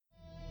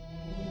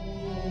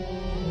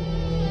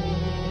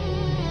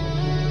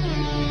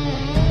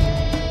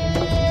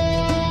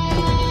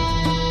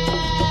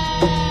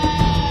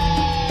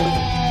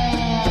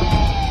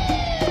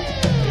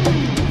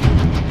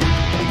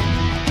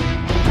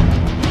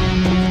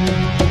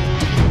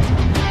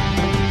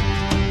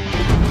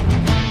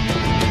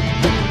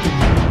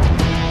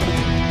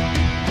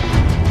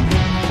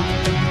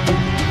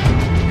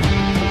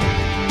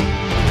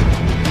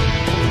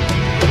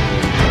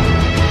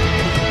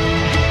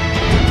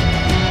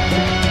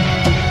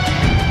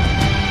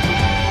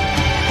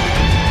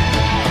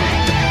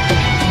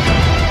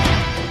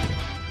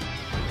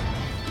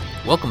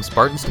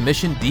Spartans to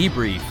Mission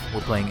Debrief.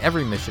 We're playing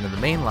every mission of the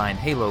mainline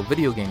Halo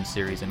video game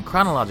series in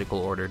chronological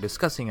order,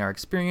 discussing our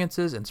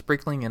experiences and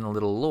sprinkling in a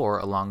little lore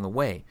along the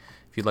way.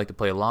 If you'd like to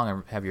play along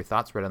or have your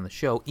thoughts read on the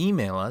show,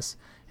 email us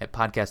at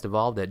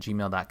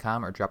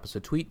podcastevolved@gmail.com or drop us a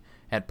tweet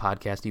at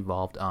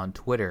podcastevolved on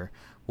Twitter.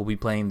 We'll be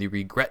playing the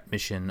Regret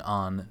mission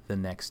on the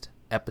next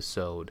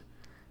episode.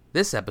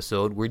 This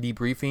episode, we're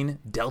debriefing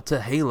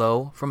Delta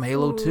Halo from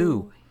Halo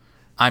 2.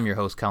 I'm your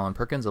host, Colin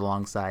Perkins,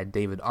 alongside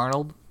David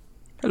Arnold.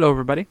 Hello,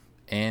 everybody.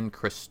 And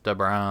Krista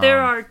Brown.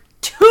 There are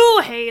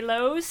 2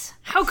 Halos.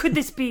 How could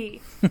this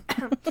be?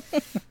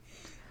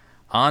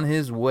 On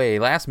his way,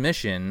 last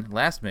mission,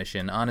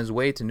 on his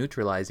way to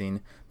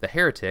neutralizing the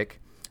heretic,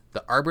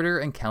 the Arbiter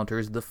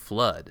encounters the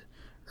Flood.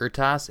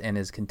 Urtas and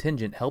his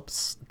contingent help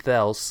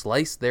Thel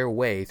slice their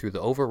way through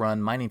the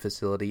overrun mining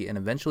facility and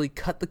eventually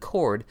cut the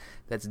cord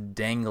that's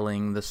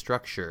dangling the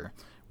structure.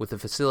 With the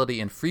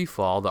facility in free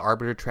fall, the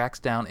Arbiter tracks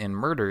down and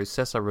murders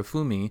Sessa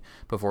Rafumi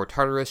before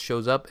Tartarus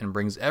shows up and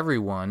brings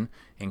everyone,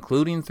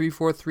 including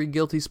 343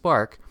 Guilty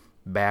Spark,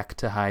 back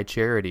to High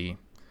Charity.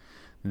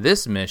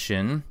 This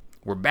mission,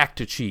 we're back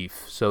to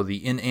Chief, so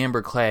the in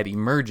amber clad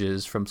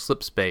emerges from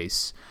slip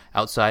space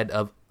outside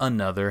of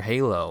another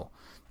Halo.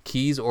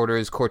 Keyes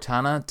orders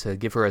Cortana to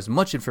give her as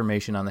much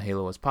information on the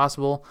Halo as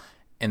possible,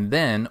 and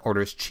then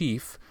orders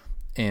Chief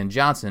and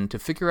Johnson to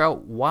figure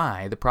out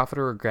why the Prophet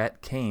of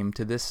Regret came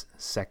to this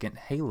second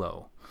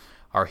Halo.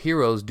 Our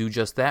heroes do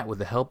just that with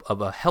the help of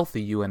a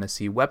healthy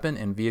UNSC weapon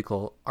and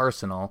vehicle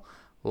arsenal.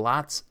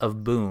 Lots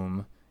of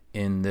boom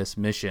in this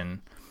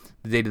mission.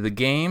 The date of the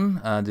game,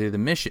 the date of the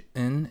mission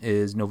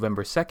is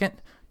November 2nd,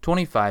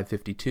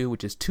 2552,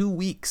 which is 2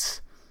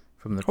 weeks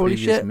from the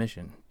previous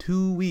mission.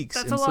 2 weeks.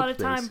 That's a lot of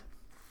time.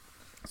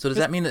 So does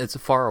that mean that it's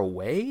far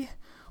away?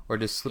 Or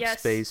does slip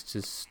space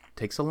just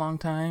takes a long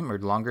time or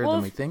longer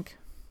than we think?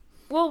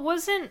 Well,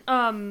 wasn't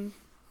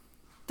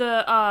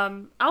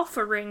the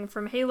Alpha Ring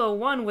from Halo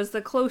 1 was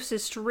the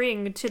closest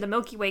ring to the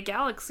Milky Way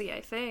galaxy, I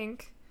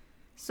think.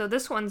 So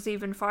this one's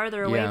even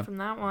farther away from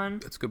that one.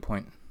 That's a good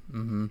point.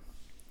 Mm-hmm.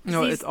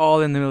 No, it's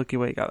all in the Milky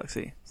Way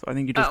galaxy. So I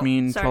think you just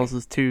mean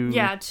closest to...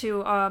 Yeah,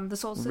 to the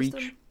Sol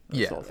System. Reach.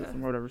 Yeah. Sol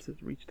System, or whatever it says,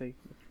 Reach Day.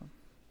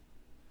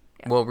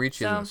 Yeah. Well,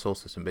 Reach isn't the Sol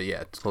System, but yeah,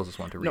 it's the closest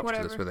one to Reach.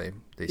 That's where they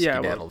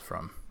skedaddled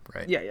from,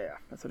 right? Yeah,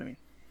 that's what I mean.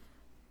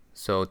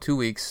 So 2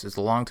 weeks is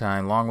a long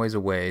time, long ways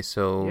away.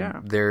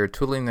 So they're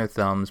twiddling their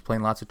thumbs,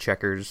 playing lots of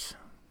checkers.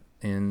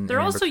 They're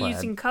also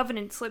using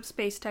Covenant slip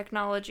space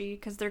technology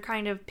because they're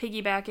kind of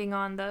piggybacking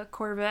on the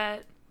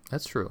Corvette.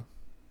 That's true.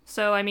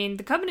 So, I mean,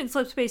 the Covenant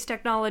slip space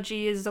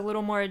technology is a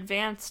little more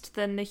advanced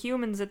than the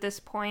humans at this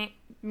point,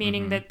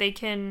 meaning that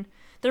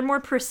they're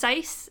more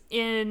precise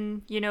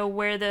in,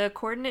 where the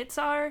coordinates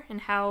are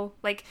and how,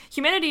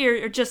 humanity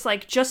are just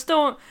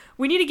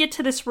we need to get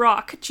to this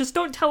rock. Just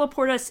don't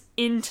teleport us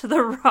into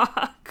the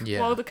rock. Yeah.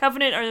 While the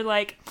Covenant are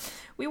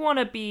we want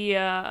to be,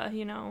 about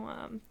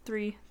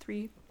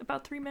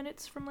 3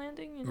 minutes from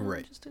landing,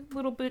 right. Just a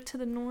little bit to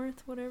the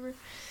north, whatever.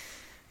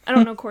 I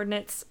don't know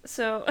coordinates,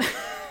 so...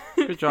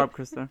 Good job,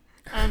 Krista.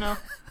 I know.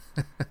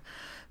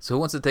 So who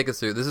wants to take us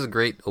through? This is a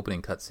great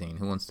opening cutscene.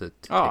 Who wants to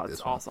take this one?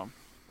 It's awesome.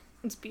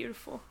 It's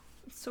beautiful.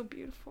 It's so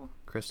beautiful.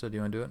 Krista, do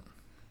you want to do it?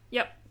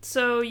 Yep.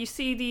 So you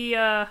see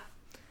the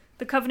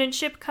Covenant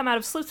ship come out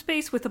of slip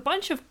space with a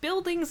bunch of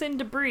buildings and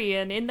debris,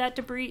 and in that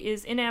debris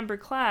is in amber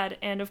clad,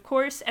 and of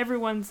course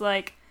everyone's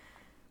like,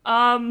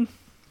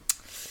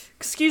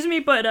 excuse me,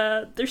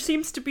 but there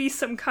seems to be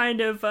some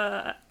kind of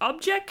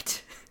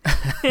object.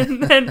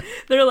 And then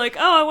they're like,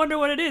 oh, I wonder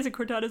what it is. And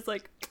Cortana's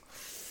like,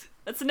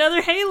 that's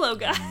another Halo,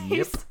 guys.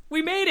 Yep.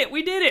 We made it.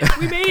 We did it.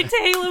 We made it to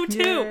Halo 2.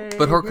 Yay,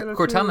 but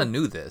Cortana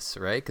knew this,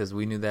 right? Because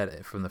we knew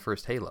that from the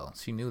first Halo.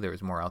 She knew there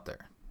was more out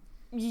there.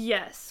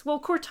 Yes.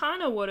 Well,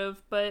 Cortana would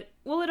have, but...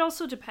 Well, it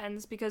also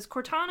depends, because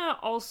Cortana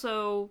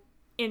also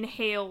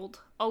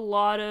inhaled a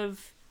lot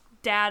of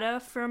data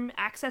from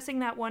accessing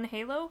that one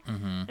Halo.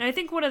 Mm-hmm. And I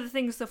think one of the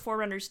things the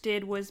Forerunners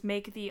did was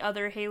make the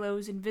other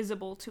Halos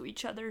invisible to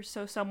each other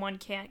so someone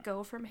can't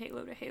go from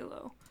Halo to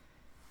Halo.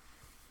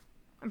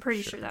 I'm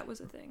pretty sure that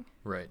was a thing.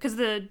 Right. Because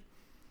the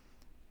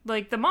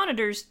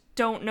monitors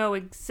don't know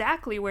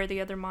exactly where the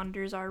other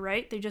monitors are,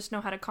 right? They just know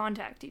how to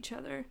contact each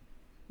other.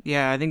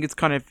 Yeah, I think it's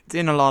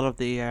in a lot of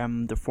the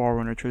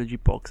Forerunner trilogy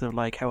books of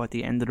how at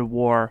the end of the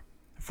war,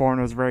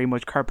 Foreigners very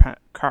much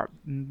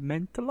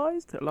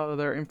compartmentalized a lot of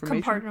their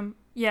information.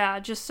 Yeah,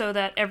 just so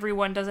that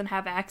everyone doesn't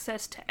have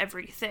access to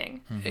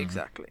everything. Mm-hmm.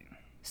 Exactly.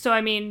 So, I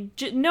mean,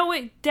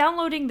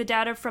 downloading the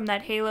data from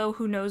that Halo,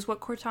 who knows what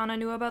Cortana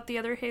knew about the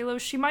other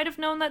Halos? She might have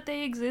known that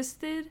they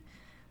existed,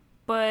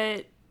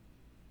 but,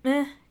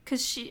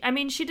 because she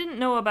didn't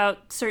know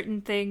about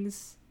certain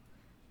things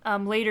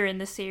later in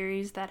the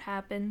series that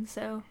happened,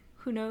 so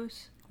who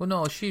knows? Well,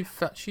 no, she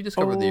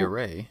discovered the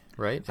array,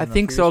 right? I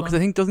think so, because I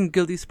think doesn't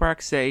Guilty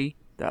Spark say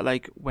that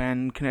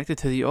when connected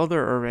to the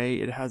other array,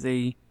 it has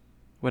a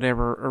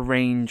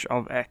range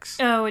of X.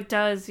 Oh, it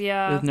does,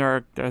 yeah.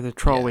 There's a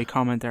throwaway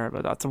comment there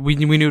about that. So we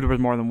knew there was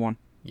more than one.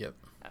 Yep.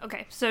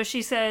 Okay, so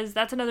she says,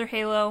 that's another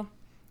Halo.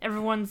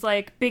 Everyone's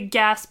like, big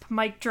gasp,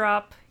 mic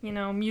drop,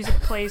 music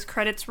plays,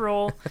 credits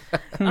roll.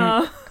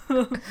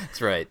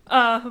 That's right.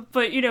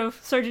 But,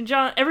 Sergeant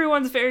John,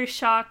 everyone's very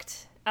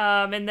shocked.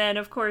 And then,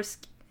 of course,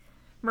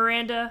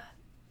 Miranda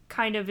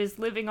kind of is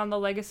living on the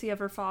legacy of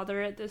her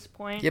father at this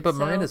point. Yeah, but so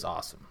Miranda's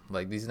awesome.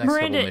 Like, these next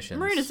couple missions.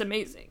 Miranda's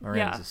amazing.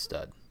 Miranda's a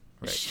stud.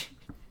 Right.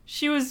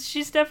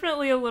 She's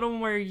definitely a little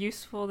more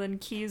useful than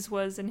Keyes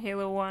was in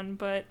Halo 1,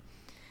 but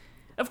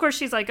of course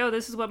she's like, oh,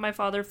 this is what my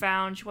father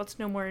found. She wants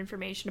to know more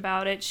information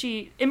about it.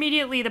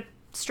 Immediately the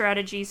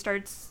strategy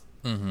starts,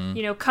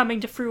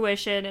 coming to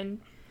fruition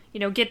and,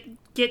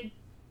 get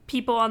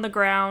people on the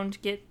ground,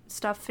 get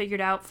stuff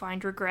figured out,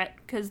 find Regret,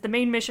 because the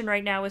main mission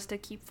right now is to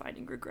keep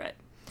finding Regret.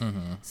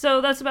 So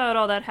that's about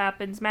all that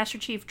happens. Master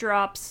Chief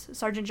drops.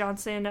 Sergeant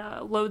Johnson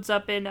loads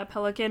up in a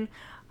Pelican.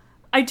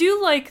 I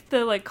do like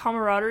the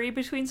camaraderie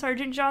between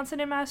Sergeant Johnson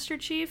and Master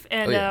Chief,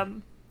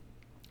 and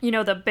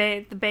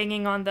the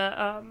banging on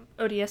the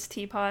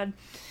ODST pod.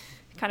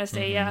 Kind of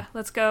say, yeah,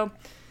 let's go.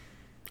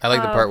 I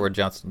like the part where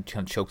Johnson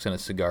kind of chokes on a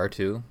cigar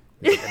too.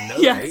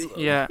 Yes.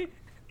 Yeah.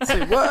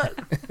 Say what?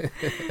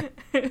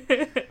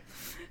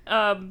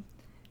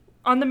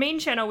 On the main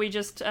channel, we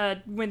just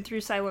went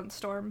through Silent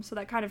Storm, so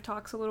that kind of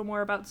talks a little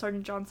more about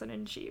Sergeant Johnson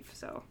and Chief.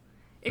 So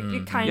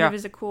it kind of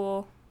is a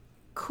cool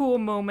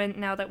moment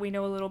now that we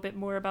know a little bit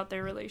more about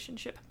their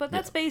relationship. But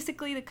that's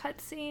basically the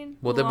cutscene.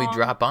 Well, then we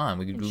drop on.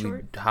 We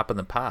hop in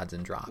the pods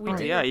and drop.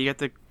 Yeah, you get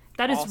the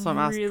that awesome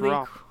is ass really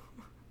drop.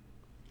 cool.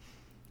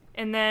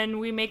 And then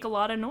we make a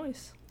lot of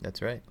noise.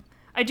 That's right.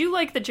 I do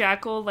like the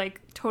Jackal,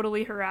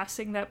 totally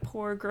harassing that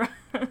poor grunt.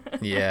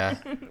 Yeah.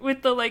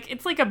 With the,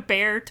 it's like a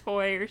bear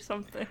toy or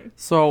something.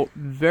 So,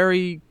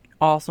 very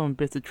awesome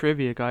bits of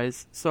trivia,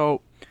 guys.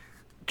 So,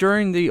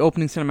 during the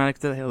opening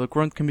cinematics of Halo,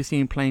 Grunt can be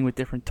seen playing with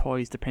different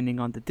toys depending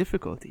on the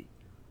difficulty.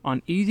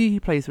 On easy, he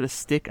plays with a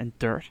stick and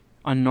dirt.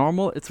 On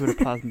normal, it's with a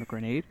plasma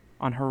grenade.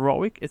 On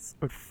heroic, it's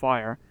with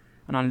fire.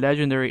 And on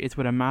legendary, it's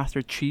with a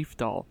Master Chief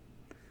doll.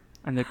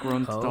 And the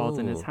Grunt doll's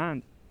in his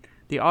hand.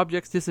 The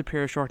objects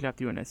disappear shortly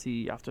after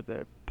UNSC after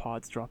the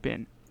pods drop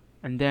in.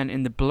 And then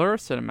in the Blur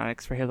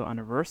cinematics for Halo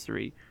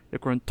Anniversary, the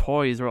Grunt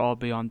toys are all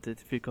beyond the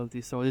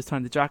difficulty. So this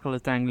time the Jackal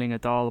is dangling a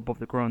doll above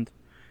the Grunt,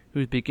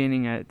 who's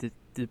beginning at the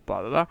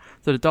blah blah blah.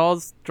 So the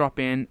dolls drop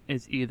in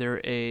is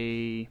either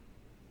a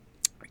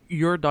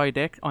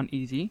Urdidec on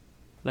easy,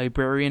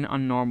 Librarian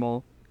on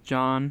normal,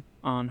 John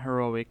on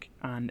heroic,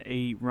 and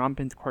a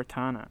Rampant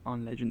Cortana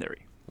on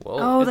legendary. Whoa.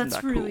 Oh, Isn't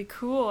that's that really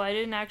cool. I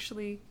didn't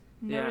actually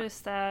notice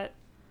that.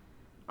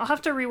 I'll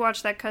have to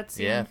rewatch that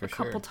cutscene a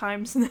couple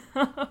times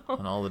now.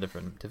 On all the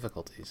different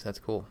difficulties. That's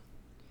cool.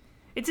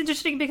 It's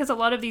interesting because a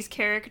lot of these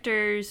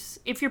characters,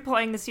 if you're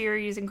playing the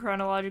series in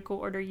chronological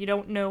order, you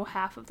don't know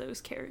half of those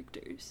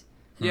characters.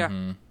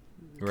 Yeah.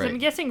 Right. I'm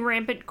guessing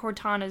Rampant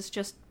Cortana is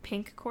just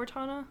pink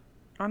Cortana?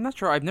 I'm not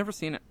sure. I've never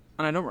seen it.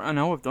 And I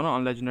know I've done it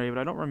on legendary, but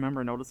I don't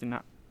remember noticing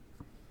that.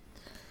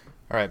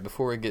 All right,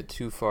 before we get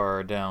too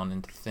far down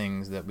into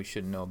things that we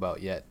shouldn't know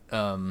about yet,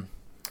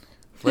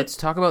 let's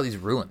talk about these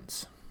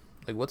ruins.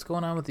 What's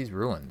going on with these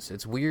ruins?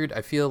 It's weird.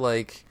 I feel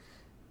like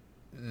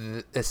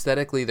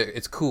aesthetically,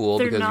 it's cool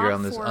because you're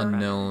on this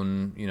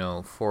unknown,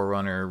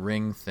 Forerunner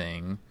ring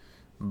thing.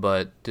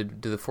 But do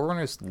the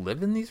Forerunners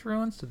live in these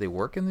ruins? Do they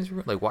work in these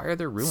ruins? Why are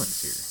there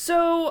ruins here?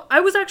 So, I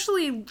was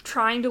actually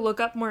trying to look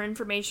up more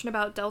information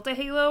about Delta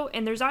Halo,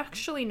 and there's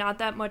actually not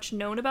that much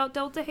known about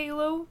Delta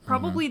Halo.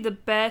 Probably the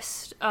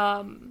best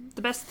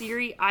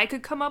theory I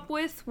could come up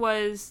with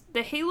was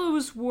the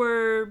Halos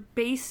were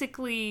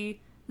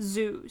basically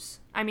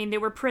zoos. I mean, they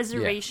were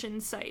preservation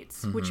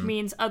sites, which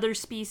means other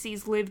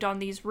species lived on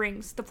these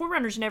rings. The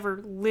Forerunners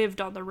never lived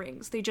on the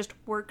rings. They just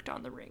worked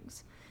on the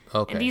rings.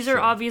 Okay, and these are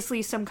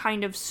obviously some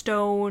kind of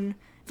stone,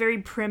 very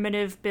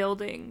primitive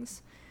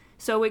buildings.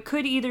 So it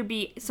could either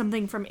be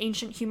something from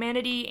ancient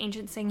humanity,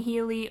 ancient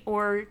Sangheili,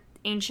 or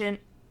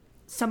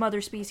some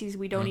other species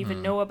we don't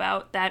even know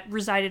about that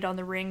resided on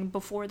the ring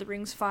before the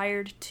rings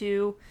fired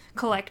to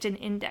collect and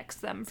index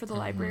them for the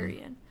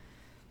librarian.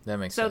 That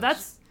makes sense. So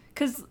that's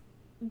because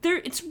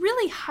it's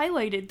really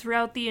highlighted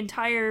throughout the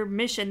entire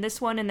mission, this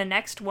one and the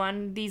next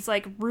one, these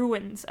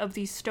ruins of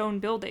these stone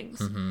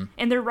buildings.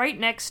 And they're right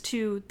next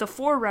to the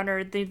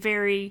Forerunner, the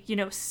very,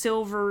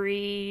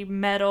 silvery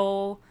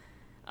metal,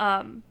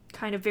 kind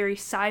of very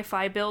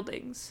sci-fi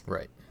buildings.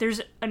 Right.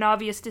 There's an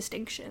obvious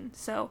distinction.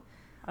 So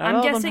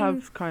I'm guessing them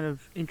have kind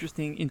of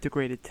interesting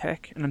integrated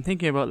tech, and I'm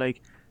thinking about the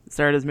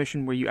start of this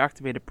mission where you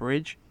activate a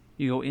bridge,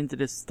 you go into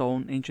this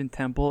stone ancient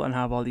temple and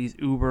have all these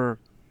uber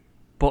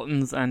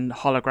buttons and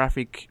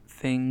holographic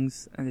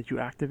things and that you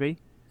activate.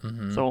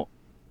 So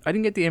I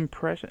didn't get the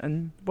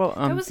impression. Well,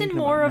 that was in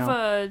more of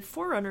a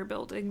Forerunner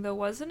building, though,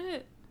 wasn't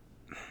it?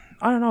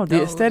 I don't know.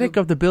 The aesthetic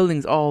of the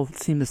buildings all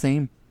seem the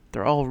same.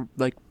 They're all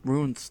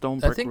ruined stone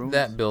brick ruins. I think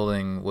that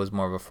building was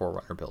more of a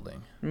Forerunner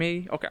building.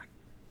 Me? Okay.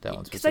 That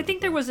one because I think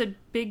there was a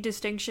big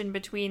distinction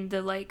between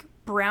the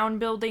brown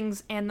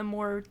buildings and the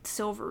more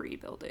silvery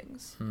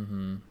buildings.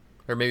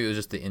 Or maybe it was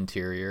just the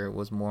interior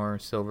was more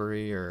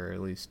silvery, or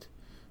at least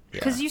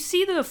Because Yeah. you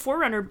see the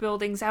Forerunner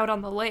buildings out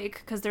on the lake,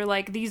 because they're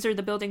like, these are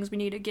the buildings we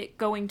need to get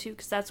going to,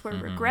 because that's where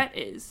Regret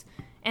is.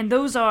 And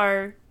those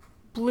are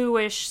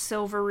bluish,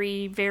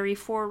 silvery, very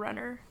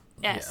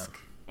Forerunner-esque.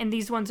 Yeah. And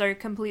these ones are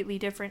completely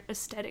different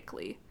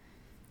aesthetically.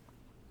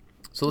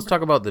 So let's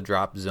talk about the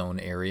drop zone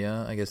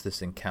area. I guess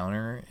this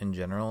encounter in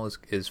general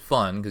is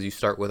fun because you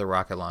start with a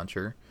rocket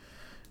launcher,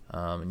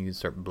 and you can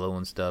start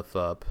blowing stuff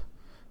up.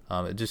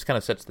 It just kind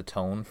of sets the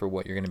tone for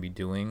what you're going to be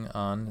doing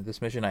on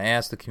this mission. I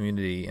asked the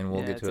community, and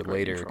we'll get it's to a it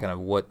great later, intro. kind of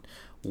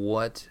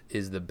what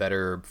is the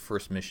better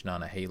first mission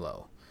on a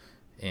Halo,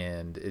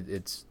 and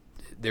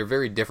they're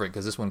very different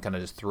because this one kind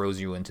of just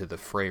throws you into the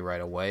fray right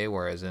away,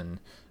 whereas in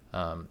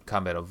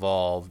Combat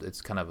Evolved,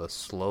 it's kind of a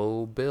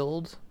slow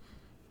build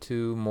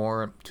to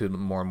more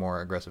and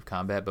more aggressive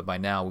combat, but by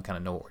now we kind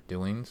of know what we're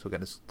doing, so it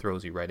kind of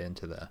throws you right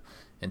into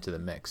the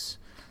mix,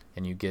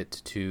 and you get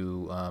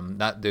to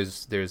not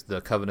there's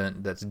the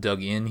Covenant that's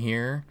dug in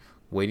here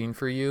waiting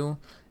for you,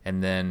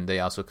 and then they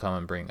also come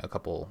and bring a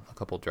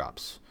couple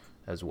drops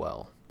as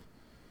well.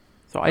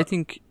 So I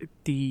think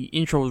the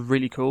intro was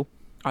really cool.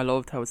 I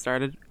loved how it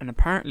started, and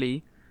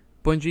apparently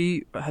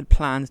Bungie had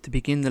plans to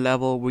begin the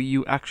level where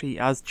you actually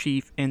as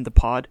Chief in the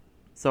pod,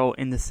 so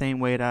in the same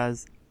way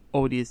as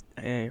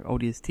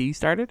ODST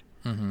started,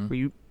 where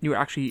you were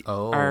actually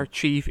our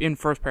Chief in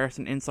first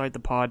person inside the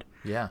pod.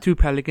 Yeah. Two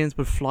Pelicans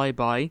would fly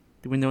by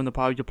the window in the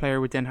pod. Your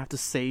player would then have to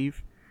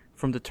save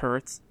from the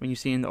turrets when you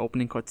see in the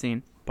opening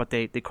cutscene, but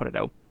they cut it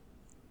out.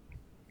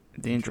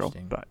 The intro,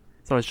 Interesting. but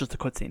so it's just a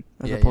cutscene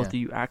as Yeah, opposed yeah. to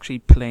you actually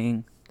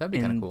playing That'd be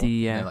in kind of cool.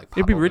 the. And they, like,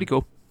 It'd be pop really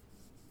open. cool.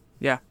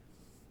 Yeah,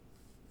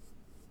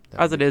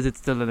 That'd as it be- is, it's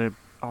still an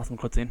awesome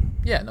cutscene.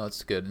 Yeah, no,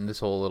 it's good, and this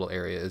whole little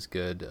area is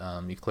good.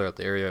 You clear out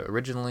the area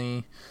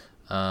originally,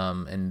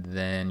 and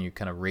then you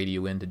kind of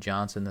radio into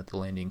Johnson that the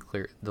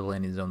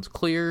landing zone's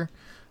clear,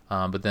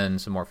 but then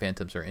some more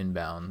Phantoms are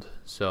inbound.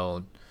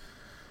 So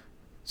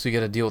you got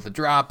to deal with the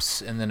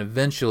drops, and then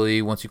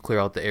eventually, once you clear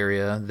out the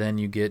area, then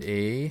you get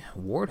a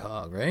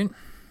Warthog, right?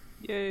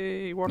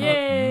 Yay! Warthog.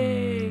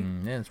 Yay!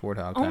 Yeah, it's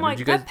Warthog Oh time. my, Did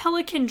you guys? that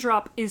Pelican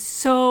drop is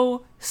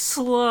so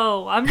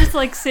slow. I'm just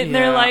like sitting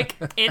there Yeah. like,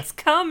 it's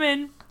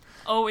coming.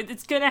 Oh,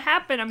 it's gonna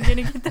happen. I'm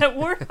gonna get that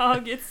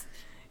Warthog.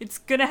 It's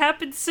gonna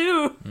happen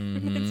soon.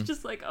 It's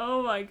just like,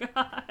 oh my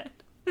god.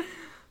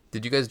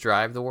 Did you guys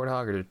drive the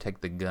Warthog or did you take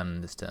the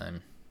gun this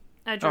time?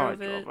 I Oh, I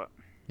drove it. drove it.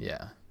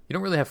 Yeah, you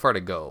don't really have far to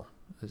go.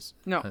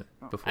 No.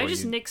 Before I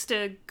just you, nixed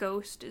a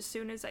ghost as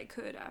soon as I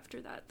could after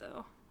that,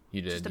 though.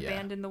 you did, Just yeah.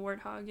 abandoned the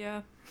Warthog,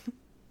 yeah.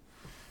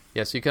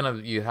 Yeah, so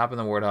you hop in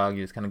the Warthog,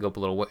 you just kind of go up a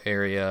little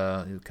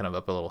area, kind of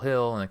up a little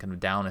hill, and then kind of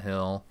down a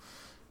hill,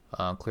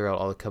 clear out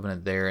all the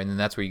Covenant there, and then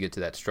that's where you get to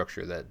that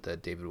structure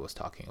that David was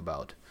talking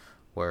about,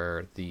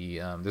 where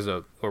there's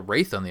a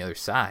Wraith on the other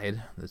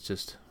side that's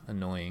just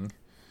annoying,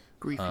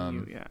 Griefing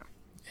you, yeah.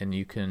 and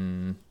you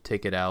can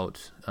take it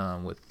out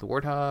with the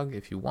Warthog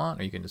if you want,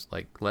 or you can just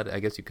I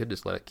guess you could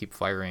just let it keep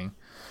firing,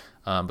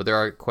 but there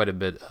are quite a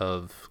bit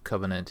of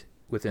Covenant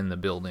within the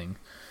building.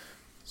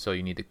 So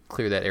you need to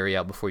clear that area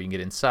out before you can get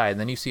inside. And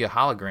then you see a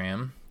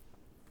hologram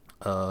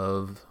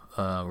of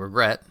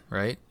Regret,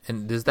 right?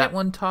 And does that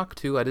one talk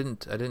too? I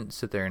didn't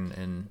sit there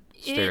and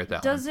stare at that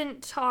It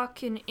doesn't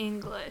talk in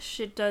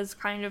English. It does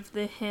kind of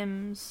the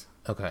hymns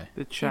one. Okay.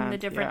 The in chant, the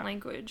different yeah.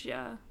 language,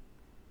 yeah.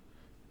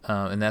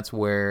 And that's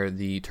where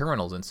the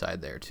terminal's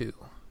inside there too.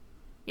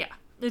 Yeah.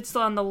 It's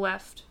on the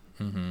left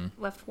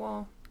Mm-hmm. left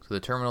wall. So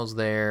the terminal's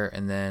there,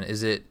 and then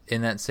is it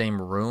in that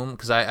same room?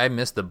 Because I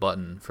missed the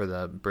button for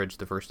the bridge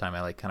the first time.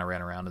 I kind of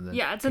ran around and then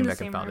Yeah, it's came in the back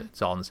and same found room. it.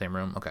 It's all in the same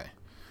room. Okay.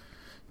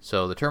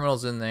 So the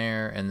terminal's in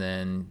there, and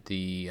then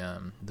the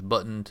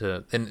button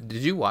to. And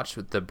did you watch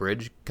the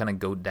bridge kind of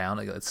go down?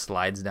 It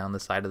slides down the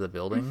side of the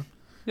building.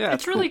 Yeah,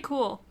 It's really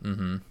cool.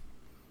 Mm-hmm.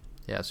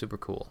 Yeah, super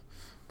cool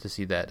to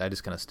see that. I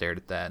just kind of stared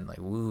at that and like,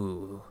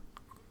 woo.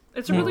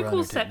 It's a really Forerunner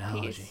cool set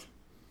technology. piece.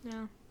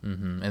 Yeah.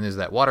 Mm-hmm. And there's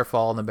that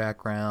waterfall in the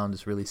background,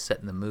 just really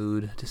setting the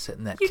mood, just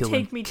setting that You killing,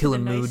 take me to the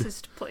killing mood.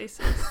 nicest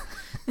places.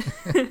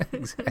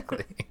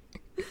 Exactly.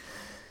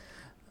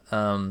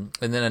 And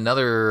then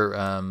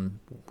another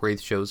Wraith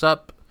shows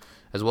up,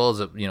 as well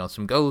as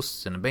some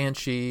ghosts and a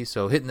banshee.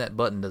 So hitting that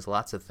button does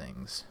lots of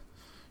things.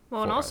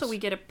 Well, and for also us. we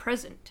get a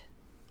present.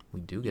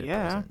 We do get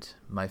Yeah. a present.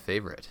 My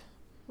favorite.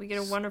 We get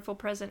a wonderful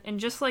present. And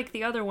just like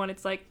the other one,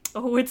 it's like,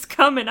 oh, it's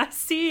coming. I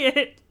see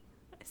it.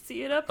 I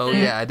see it up Oh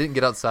there. yeah, I didn't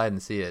get outside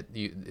and see it.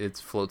 It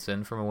floats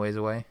in from a ways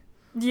away.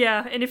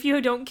 Yeah, and if you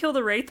don't kill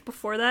the Wraith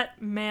before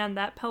that, man,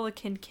 that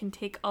Pelican can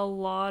take a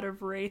lot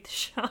of Wraith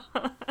shots.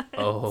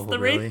 Oh, the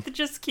really? Wraith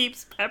just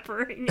keeps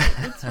peppering it.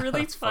 It's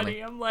really That's funny.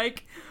 funny. I'm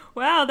like,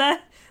 wow,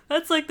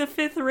 that's like the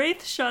 5th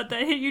Wraith shot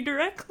that hit you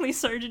directly,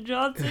 Sergeant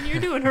Johnson. You're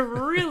doing a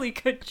really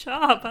good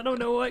job. I don't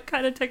know what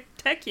kind of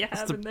tech you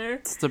have in there.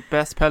 It's the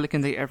best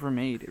Pelican they ever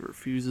made. It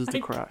refuses to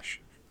I-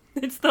 crash.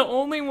 It's the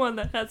only one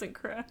that hasn't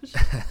crashed.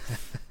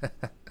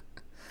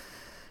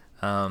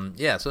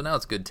 Yeah, so now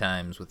it's good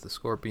times with the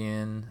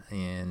Scorpion,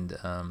 and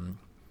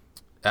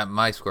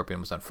my Scorpion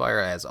was on fire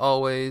as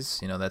always.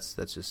 That's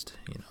just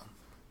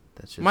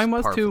That's just Mine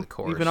was par for too, the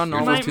course. even on Yours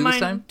normal. was two this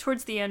time?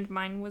 Towards the end,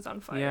 mine was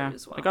on fire Yeah,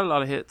 as well. I got a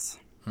lot of hits.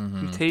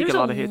 Mm-hmm. You take There's a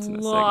lot of hits in a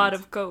this lot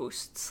segment. of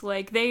ghosts.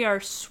 Like, they are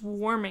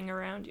swarming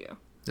around you.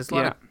 There's a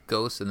lot of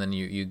ghosts, and then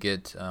you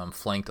get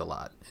flanked a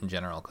lot in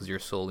general because you're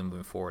slowly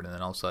moving forward, and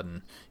then all of a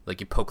sudden, like,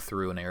 you poke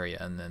through an area,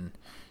 and then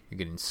you're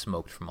getting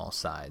smoked from all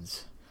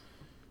sides.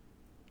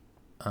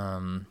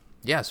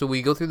 Yeah, so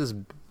we go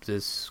through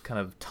this kind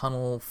of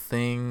tunnel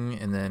thing,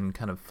 and then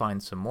kind of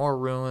find some more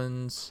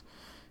ruins,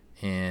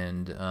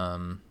 and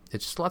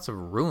it's just lots of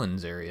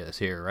ruins areas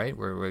here, right?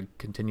 Where we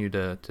continue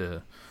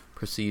to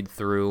proceed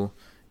through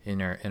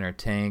in our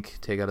tank,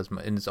 take out as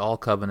much, and it's all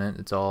Covenant.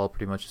 It's all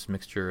pretty much this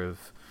mixture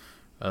of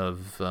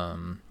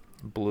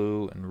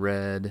blue and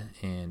red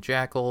and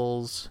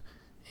jackals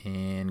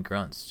and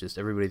grunts. Just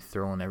everybody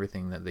throwing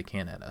everything that they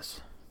can at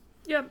us.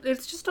 Yeah,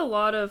 it's just a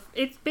lot of...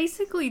 It's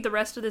basically the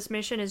rest of this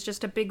mission is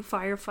just a big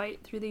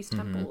firefight through these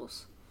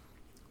temples.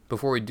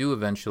 Before we do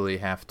eventually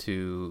have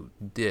to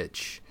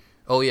ditch...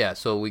 Oh, yeah,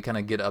 so we kind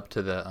of get up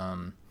to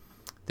the...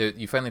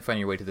 you finally find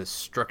your way to this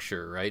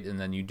structure, right? And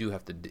then you do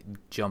have to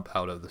jump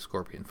out of the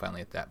Scorpion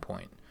finally at that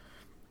point.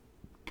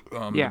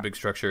 The big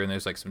structure, and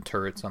there's like some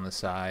turrets on the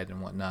side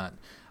and whatnot.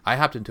 I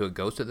hopped into a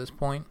ghost at this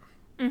point.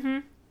 Mm-hmm.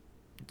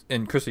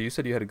 And Krista, you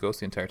said you had a ghost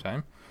the entire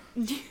time?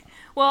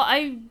 Well,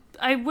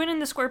 I went in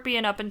the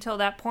Scorpion up until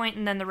that point,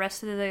 and then the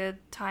rest of the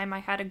time I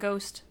had a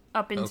ghost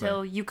up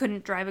until you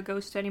couldn't drive a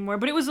ghost anymore.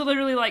 But it was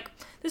literally like,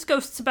 this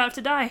ghost's about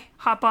to die.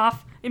 Hop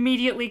off,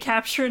 immediately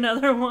capture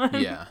another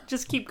one. Yeah.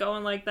 Just keep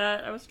going like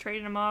that. I was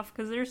trading them off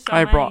because there's so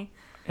many.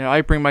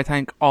 I bring my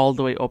tank all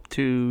the way up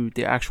to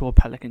the actual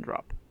Pelican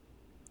drop.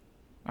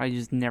 I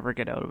just never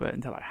get out of it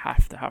until I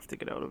have to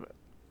get out of it.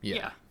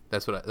 Yeah.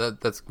 That's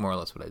that's more or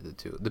less what I did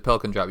too. The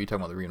Pelican drop, you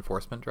talking about the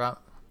reinforcement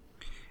drop?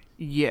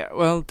 Yeah,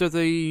 well,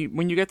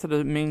 when you get to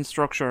the main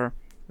structure,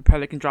 the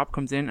Pelican drop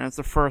comes in, and it's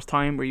the first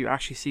time where you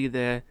actually see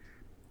the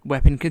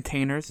weapon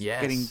containers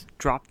getting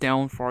dropped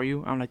down for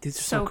you. I'm like, this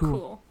is so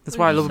cool. That's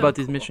what I love about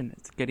this mission.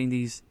 It's getting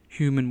these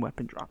human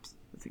weapon drops.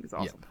 I think it's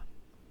awesome.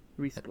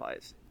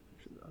 Resupplies.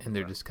 And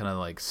they're just kind of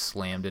like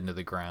slammed into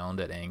the ground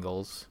at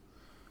angles.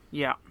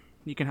 Yeah.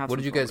 You can have. What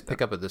did you guys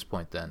pick up at this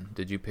point then?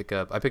 Did you pick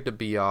up... I picked up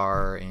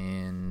BR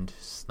and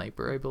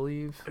Sniper, I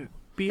believe.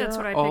 BR, that's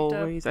what I picked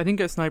always. I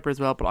think a Sniper as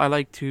well, but I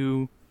like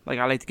to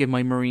give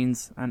my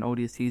Marines and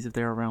ODSTs if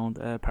they're around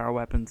power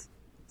weapons.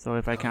 So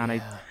if I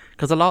can,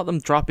 because a lot of them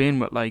drop in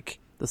with like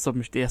the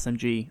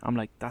SMG. I'm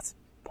like, that's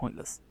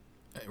pointless.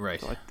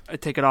 Right. So I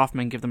take it off them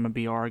and give them a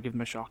BR, give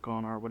them a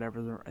shotgun or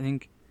whatever. I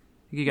think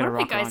you get One a of the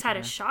rocket guys launcher had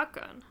there. a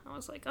shotgun. I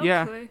was like,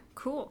 okay,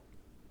 cool.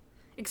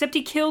 Except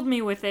he killed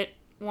me with it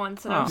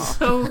once, and I was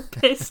so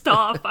pissed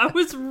off. I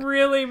was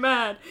really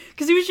mad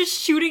because he was just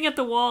shooting at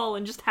the wall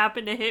and just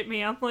happened to hit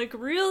me. I'm like,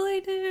 really,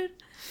 dude?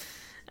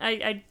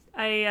 I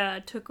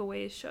took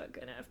away his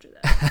shotgun after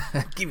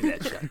that. Give me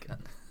that shotgun.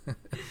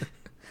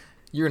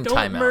 You're in Don't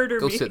timeout. murder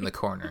Go me. sit in the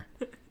corner.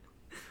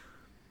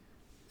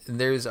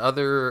 There's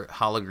other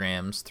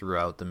holograms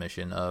throughout the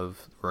mission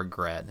of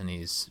Regret, and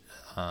he's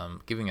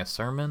giving a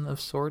sermon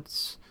of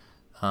sorts.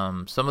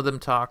 Some of them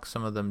talk,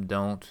 some of them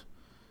don't.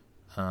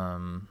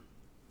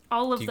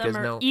 All of Do you them guys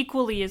are know-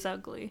 equally as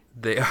ugly.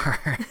 They are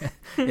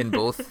in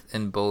both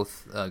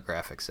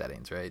graphic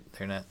settings, right?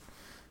 They're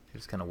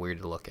just kind of weird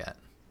to look at.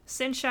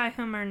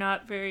 Sinshihim are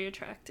not very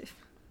attractive.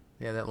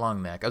 Yeah, that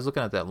long neck. I was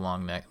looking at that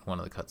long neck in one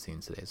of the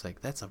cutscenes today. It's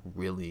like, that's a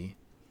really,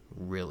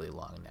 really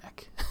long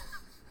neck.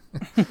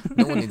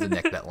 No one needs a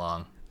neck that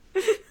long.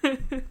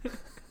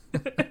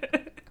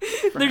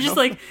 They're just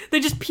like, they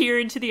just peer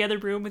into the other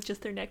room with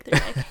just their neck.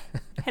 They're like,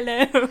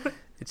 hello.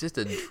 It's just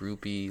a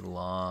droopy,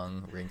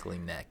 long, wrinkly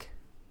neck.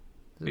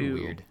 It's Ew.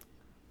 weird.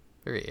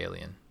 Very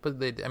alien.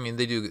 But they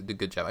do a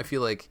good job. I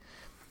feel like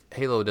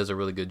Halo does a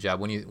really good job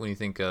when you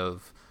think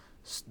of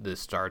the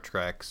Star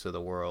Treks of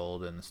the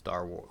world and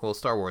Star Wars. Well,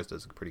 Star Wars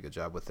does a pretty good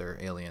job with their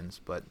aliens,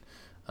 but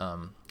a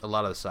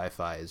lot of the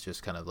sci-fi is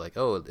just kind of like,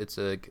 oh, it's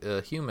a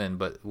human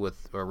but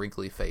with a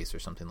wrinkly face or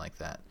something like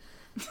that.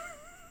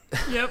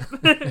 Yep.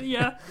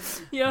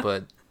 Yeah.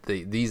 But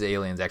these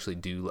aliens actually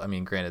do. I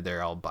mean, granted,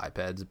 they're all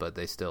bipeds, but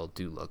they still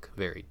do look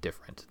very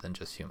different than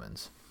just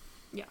humans.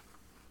 Yeah.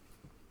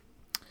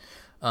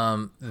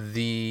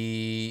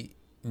 The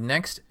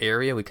next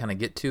area we kind of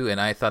get to, and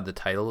I thought the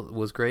title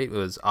was great. It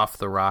was "Off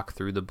the Rock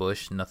Through the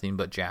Bush, Nothing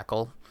But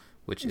Jackal,"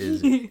 which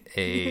is a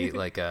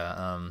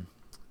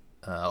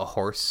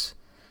horse.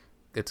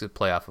 It's a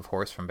play off of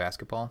horse from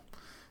basketball,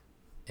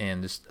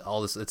 and just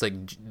all this. It's like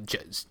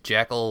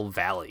Jackal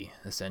Valley,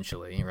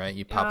 essentially, right?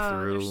 You pop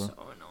through. They're so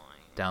annoying.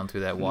 Down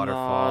through that Lot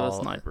waterfall. of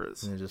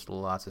snipers. And there's just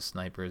lots of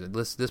snipers.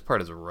 This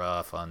part is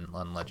rough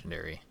on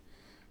Legendary.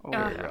 Oh,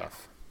 Very yeah.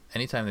 rough.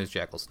 Anytime there's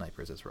Jackal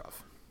snipers, it's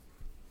rough.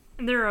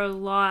 And there are a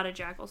lot of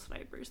jackal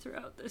snipers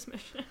throughout this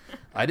mission.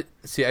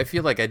 I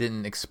feel like I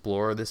didn't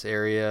explore this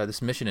area,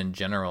 this mission in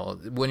general.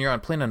 When you're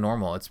playing on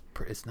normal,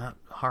 it's not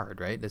hard,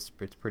 right? It's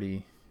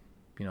pretty,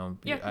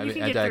 Yeah, I you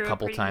can died get a through it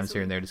couple pretty times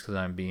here easily. and there just because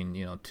I'm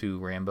being, too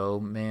Rambo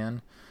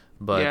man.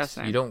 but Yeah,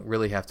 same. you don't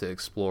really have to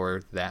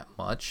explore that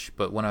much.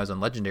 But when I was on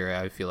Legendary,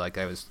 I feel like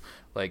I was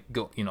like,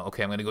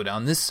 okay, I'm going to go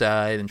down this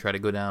side and try to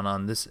go down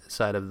on this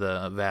side of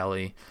the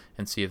valley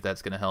and see if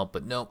that's going to help.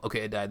 But no,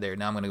 okay, I died there.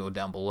 Now I'm going to go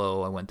down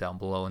below. I went down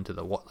below into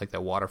the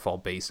that waterfall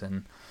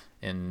basin,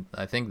 and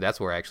I think that's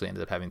where I actually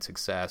ended up having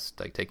success,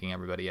 like taking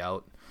everybody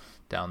out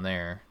down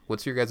there.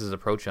 What's your guys'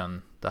 approach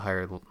on the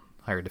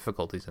higher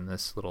difficulties in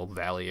this little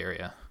valley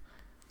area?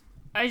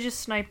 I just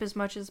snipe as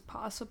much as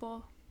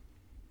possible.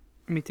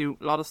 Me too.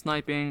 A lot of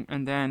sniping,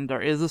 and then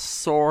there is a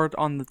sword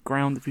on the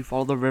ground if you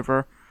follow the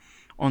river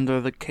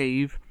under the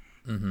cave.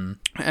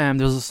 Mm-hmm.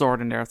 There's a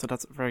sword in there, so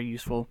that's very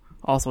useful.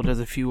 Also, there's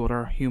a few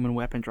other human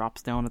weapon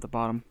drops down at the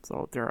bottom,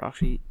 so they're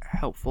actually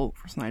helpful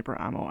for sniper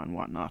ammo and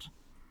whatnot.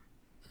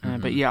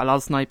 But yeah, a lot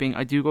of sniping.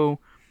 I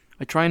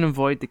try and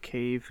avoid the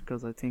cave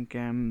because I think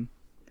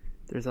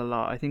there's a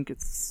lot. I think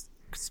it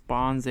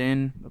spawns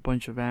in a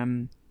bunch of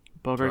buggers.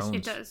 Drones.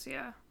 It does,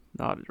 yeah.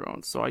 A lot of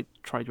drones, so I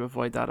try to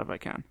avoid that if I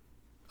can.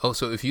 Oh,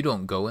 so if you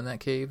don't go in that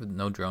cave,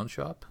 no drones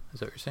show up? Is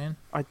that what you're saying?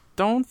 I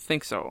don't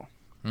think so.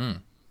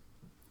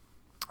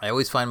 I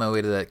always find my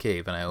way to that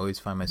cave, and I always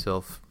find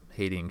myself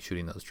hating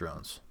shooting those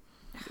drones.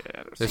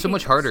 Yeah, They're so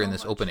much harder in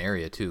this open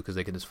area, too, because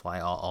they can just fly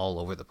all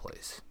over the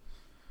place.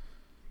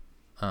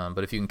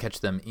 But if you can catch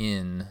them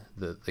in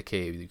the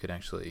cave, you could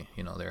actually,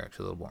 they're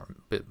actually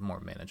bit more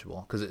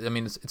manageable. Because, I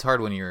mean, it's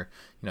hard when you're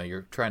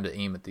trying to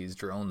aim at these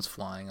drones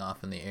flying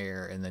off in the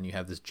air, and then you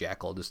have this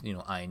jackal just,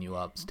 eyeing you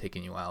up,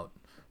 taking you out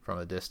from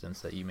a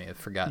distance that you may have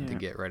forgotten to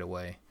get right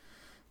away.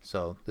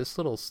 So this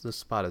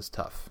spot is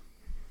tough.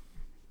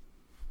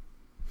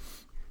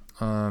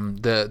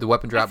 The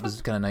weapon drop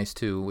is kind of nice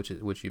too,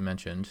 which you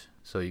mentioned.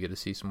 So you get to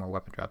see some more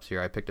weapon drops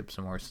here. I picked up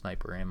some more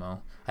sniper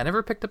ammo. I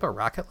never picked up a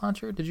rocket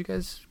launcher. Did you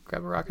guys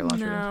grab a rocket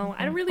launcher? No,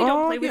 I really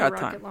don't play with a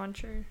rocket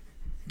launcher.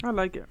 I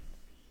like it.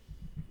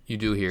 You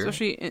do here?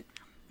 Especially,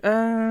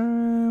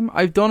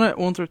 I've done it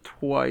once or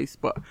twice,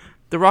 but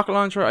the rocket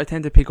launcher I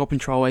tend to pick up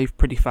and throw away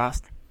pretty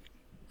fast.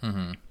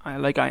 Mm-hmm.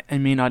 I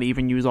may not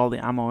even use all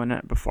the ammo in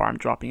it before I'm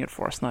dropping it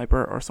for a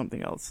sniper or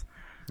something else.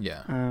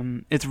 Yeah.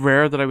 It's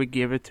rare that I would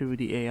give it to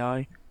the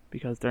AI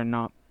because they're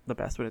not the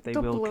best with it.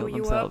 They'll will kill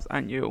themselves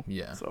and you.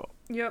 Yeah. So.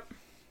 Yep.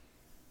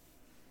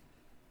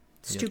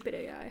 Stupid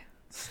AI.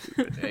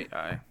 Stupid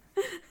AI.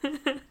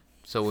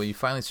 So we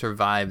finally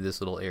survived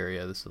this little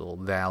area, this little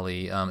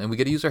valley, and we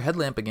got to use our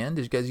headlamp again.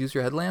 Did you guys use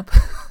your headlamp?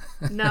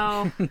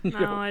 No,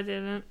 I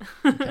didn't.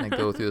 Kind of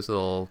go through this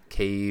little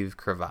cave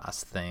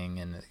crevasse thing,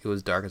 and it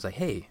was dark. I was like,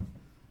 hey,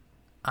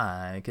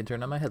 I can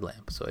turn on my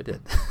headlamp. So I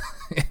did.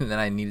 And then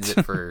I needed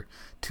it for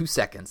 2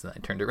 seconds, and I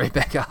turned it right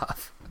back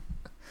off.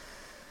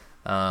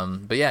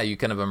 But yeah, you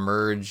kind of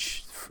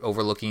emerge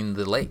overlooking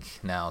the lake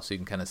now, so you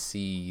can kind of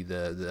see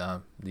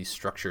these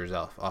structures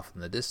off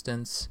in the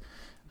distance.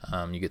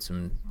 You get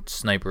some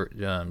sniper.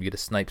 You get to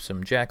snipe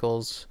some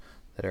jackals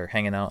that are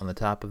hanging out on the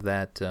top of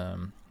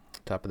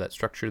that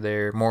structure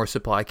there. More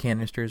supply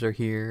canisters are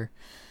here.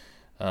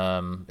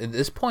 At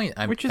this point,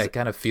 I'm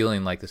kind of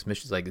feeling like this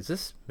mission's like,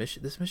 this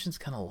mission's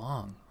kind of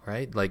long,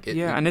 right? Like,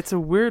 and it's a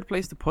weird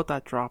place to put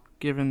that drop,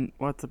 given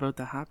what's about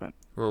to happen.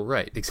 Well,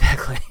 right,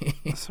 exactly.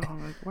 So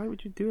I'm like, why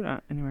would you do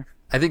that anyway?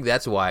 I think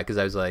that's why, because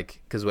I was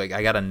like,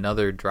 I got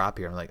another drop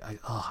here. I'm like,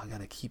 I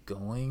gotta keep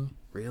going,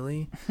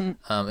 really?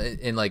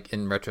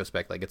 In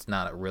retrospect, like, it's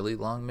not a really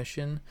long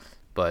mission,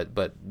 but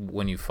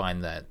when you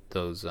find that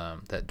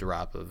that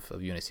drop of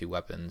UNSC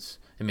weapons,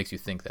 it makes you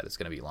think that it's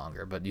going to be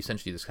longer. But you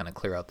essentially just kind of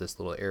clear out this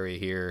little area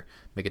here,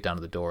 make it down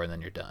to the door, and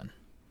then you're done.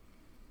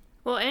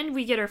 Well, and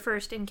we get our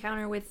first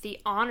encounter with the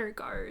honor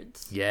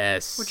guards.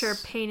 Yes. Which are a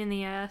pain in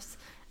the ass.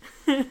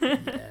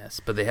 Yes,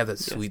 but they have that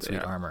sweet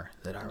armor.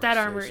 That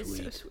armor is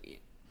so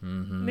sweet.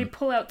 Mm-hmm. They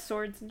pull out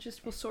swords and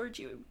just will sword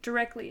you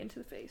directly into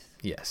the face.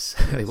 Yes,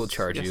 they will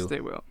charge you. Yes, they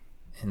will.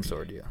 And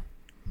sword you.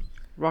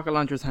 Rocket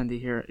launcher's handy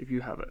here if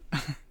you have it.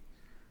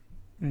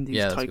 In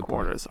these tight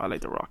quarters, I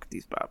like to rock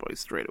these bad boys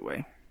straight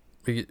away.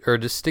 Or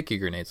just sticky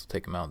grenades will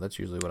take them out. That's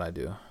usually what I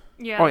do.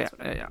 Yeah, that's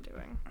what I'm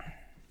doing.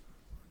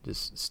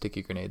 Just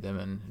sticky grenade them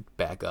and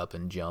back up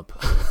and jump.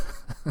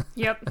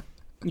 Yep.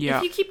 Yeah.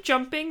 If you keep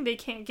jumping, they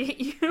can't get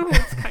you.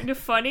 It's kind of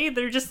funny.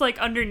 They're just like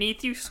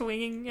underneath you,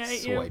 swinging at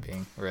you.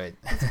 Swiping, right.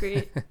 That's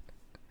great.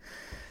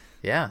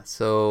 Yeah,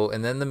 so,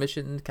 and then the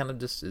mission kind of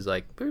just is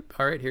like, boop,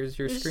 all right, here's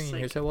your screen.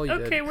 Here's how well you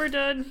did. Okay, we're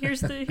done.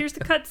 Here's the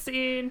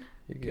cutscene.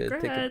 You're good.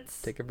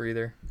 Congrats. Take a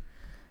breather.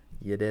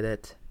 You did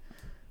it.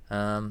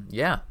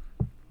 Yeah.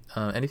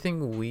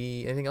 Anything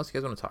else you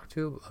guys want to talk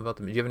to about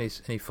the? Do you have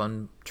any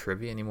fun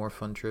trivia? Any more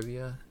fun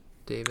trivia,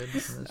 David?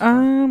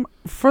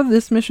 For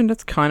this mission,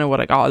 that's kind of what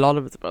I got. A lot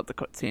of it's about the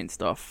cutscene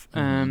stuff.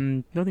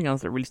 Nothing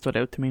else that really stood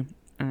out to me.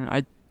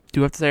 I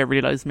do have to say I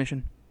really like this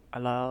mission. I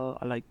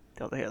like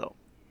Delta Halo.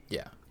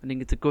 Yeah. I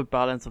think it's a good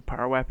balance of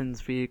power weapons,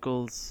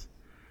 vehicles,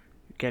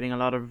 getting a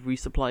lot of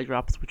resupply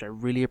drops, which I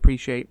really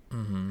appreciate.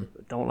 Mm-hmm.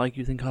 I don't like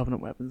using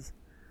Covenant weapons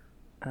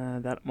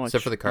that much.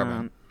 Except for the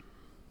carbine.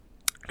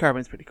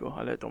 Carbine's pretty cool.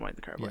 I don't mind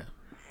the carbine. Yeah.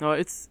 No,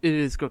 it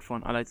is good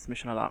fun. I like this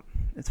mission a lot.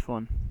 It's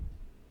fun.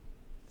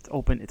 It's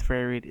open. It's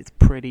varied. It's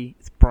pretty.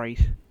 It's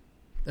bright.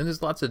 And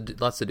there's lots to do,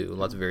 lots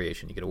of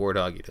variation. You get a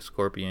Warthog, you get a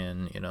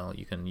Scorpion. You know,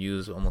 you can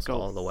use almost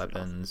all the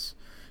weapons.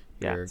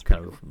 Yeah, You're it's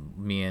kind pretty of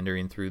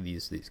meandering through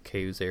these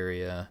caves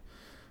area.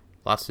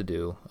 Lots to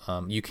do.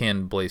 You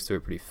can blaze through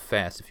it pretty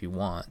fast if you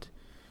want,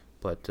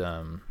 but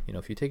you know,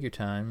 if you take your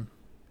time,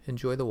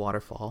 enjoy the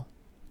waterfall.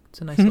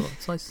 It's a nice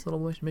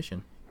little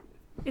mission.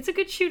 It's a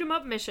good shoot 'em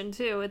up mission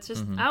too. It's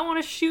just I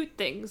want to shoot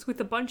things with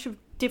a bunch of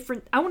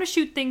different. I want to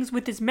shoot things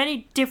with as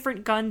many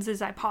different guns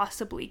as I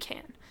possibly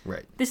can.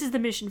 Right. This is the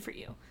mission for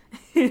you.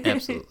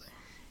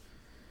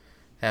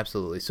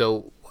 Absolutely.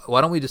 So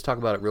why don't we just talk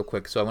about it real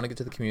quick? So I want to get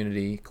to the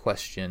community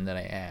question that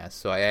I asked.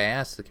 So I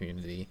asked the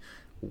community,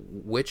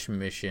 which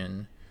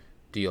mission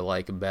do you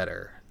like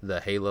better?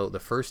 The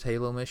first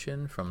Halo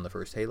mission from the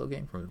first Halo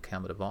game, from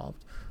Combat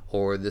Evolved,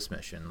 or this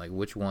mission? Like,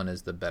 which one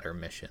is the better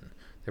mission?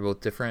 They're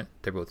both different.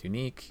 They're both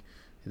unique.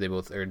 They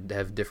both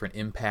have different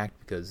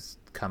impact because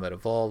Combat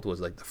Evolved was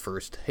like the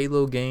first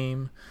Halo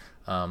game,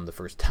 the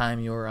first time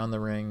you were on the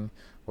ring.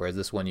 Whereas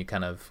this one, you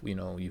kind of, you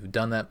know, you've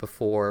done that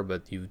before,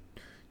 but you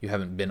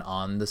haven't been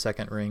on the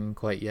second ring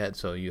quite yet.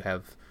 So you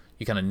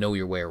kind of know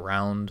your way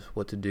around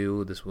what to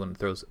do. This one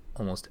throws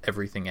almost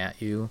everything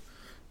at you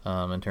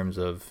in terms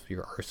of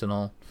your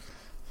arsenal.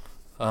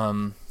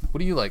 What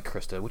do you like,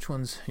 Krista?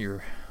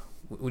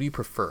 What do you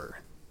prefer?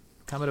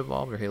 Combat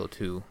Evolved or Halo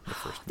 2? The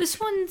first This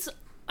one's,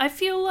 I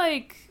feel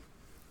like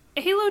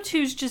Halo 2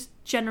 is just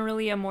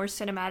generally a more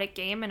cinematic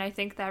game, and I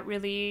think that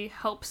really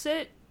helps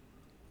it.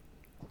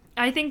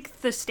 I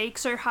think the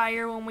stakes are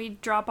higher when we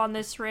drop on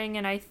this ring,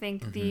 and I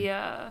think we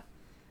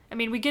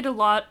get a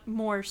lot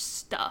more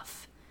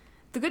stuff.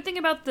 The good thing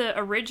about the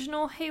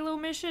original Halo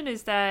mission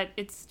is that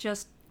it's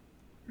just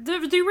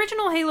the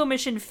original Halo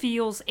mission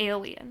feels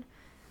alien,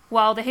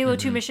 while the Halo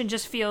 2 mission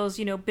just feels,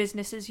 you know,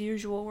 business as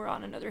usual. We're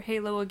on another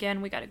Halo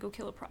again. We got to go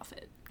kill a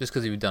prophet. Just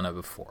because you've done it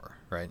before,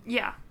 right?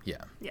 Yeah.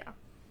 Yeah. Yeah.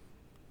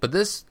 But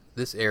this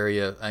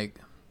area,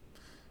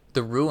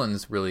 the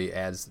ruins really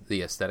adds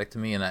the aesthetic to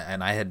me, and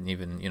I hadn't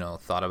even, you know,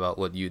 thought about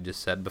what you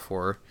just said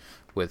before,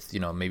 with, you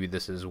know, maybe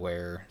this is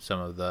where some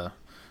of the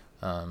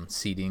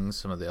seedings,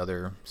 some of the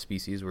other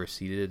species were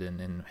seeded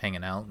and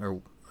hanging out,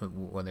 or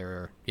when they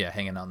were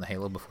hanging out in the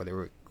Halo before they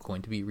were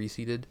going to be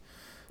reseeded.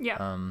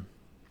 Yeah.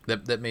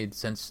 That made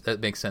sense.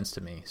 That makes sense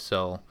to me.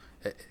 So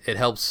it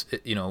helps,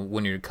 you know,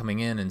 when you're coming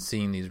in and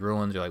seeing these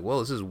ruins, you're like, well,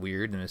 this is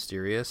weird and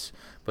mysterious.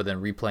 But then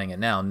replaying it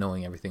now,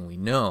 knowing everything we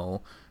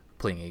know,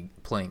 playing,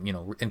 you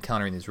know,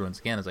 encountering these ruins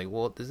again, is like,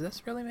 well, does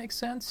this really make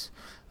sense?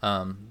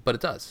 But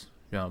it does,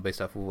 you know,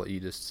 based off of what you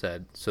just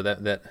said. So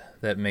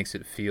that makes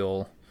it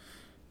feel,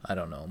 I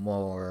don't know,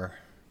 more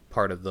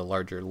part of the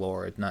larger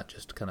lore. It's not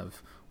just kind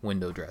of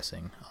window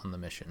dressing on the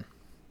mission.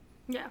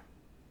 Yeah.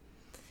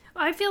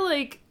 I feel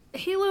like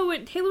Halo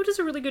does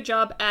a really good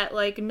job at,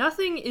 like,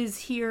 nothing is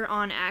here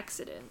on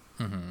accident.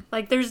 Mm-hmm.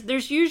 Like,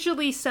 there's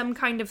usually some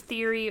kind of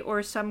theory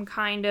or some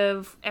kind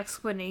of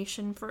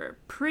explanation for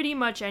pretty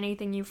much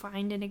anything you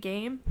find in a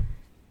game.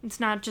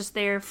 It's not just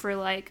there for,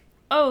 like,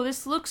 oh,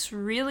 this looks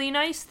really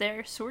nice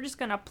there, so we're just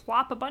gonna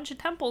plop a bunch of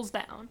temples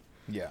down.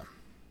 Yeah.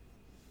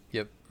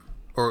 Yep.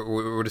 Or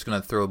we're just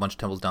gonna throw a bunch of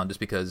temples down just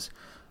because,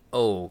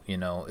 oh, you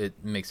know, it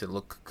makes it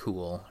look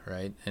cool,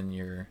 right? And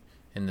you're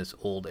in this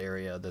old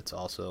area that's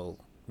also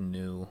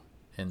new,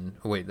 and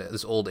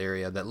this old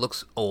area that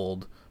looks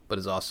old but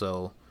is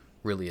also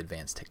really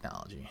advanced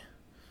technology.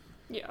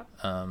 Yeah.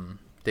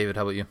 David,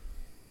 how about you?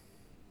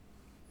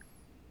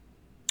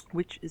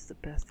 Which is the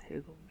best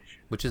Halo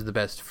mission? Which is the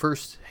best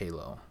first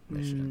Halo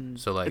mission?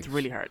 So, like, it's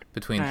really hard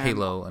between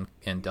Halo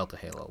and Delta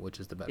Halo. Which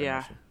is the better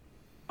mission?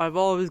 I've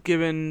always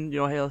given, you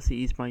know, Halo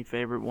CE my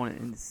favorite one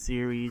in the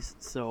series.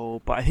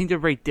 So, but I think they're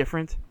very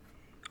different.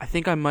 I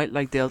think I might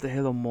like Delta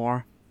Halo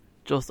more,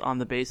 just on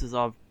the basis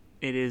of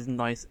it is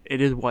nice,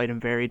 it is wide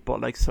and varied. But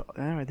like, so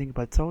I think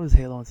about it, so is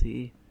Halo on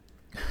CE.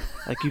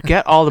 Like, you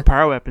get all the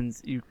power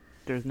weapons.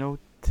 There's no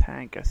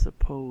tank, I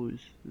suppose.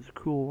 There's a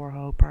cool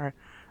Warhog part.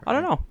 I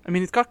don't know. I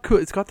mean, it's got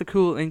the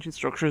cool ancient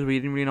structures. We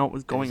didn't really know what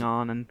was going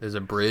on, and there's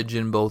a bridge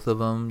in both of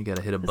them. You got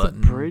to hit a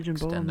button. There's a bridge in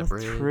both of them.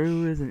 That's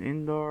true. There's an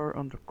indoor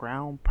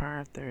underground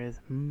part. There is.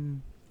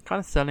 Kind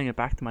of selling it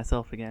back to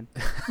myself again.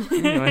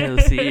 Anyway, we'll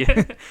see.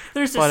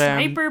 There's a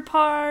sniper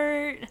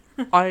part.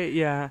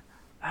 I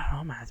don't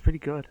know, man. It's pretty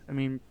good. I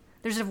mean,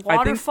 there's a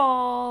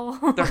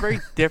waterfall. They're very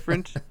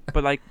different,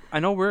 but like, I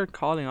know we're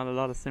calling on a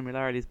lot of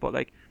similarities, but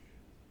like,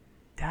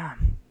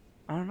 damn,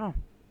 I don't know.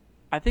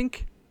 I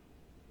think.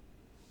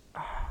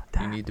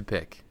 You need to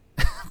pick.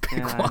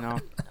 Pick one. I know.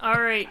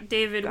 All right,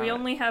 David. We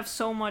only have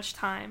so much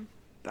time.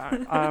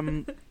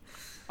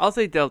 I'll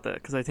say Delta,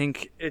 because I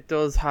think it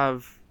does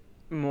have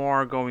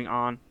more going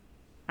on,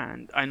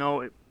 and I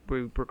know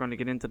we're going to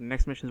get into the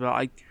next mission as well.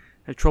 I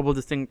have trouble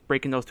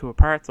breaking those two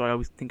apart, so I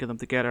always think of them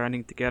together. I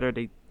think together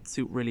they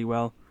suit really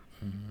well,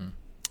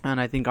 and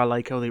I think I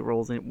like how they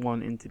roll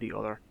one into the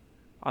other.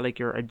 I like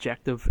your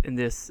objective in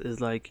this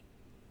is like,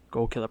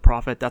 go kill a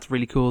prophet. That's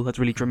really cool. That's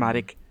really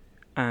dramatic.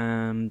 Do you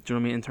know what I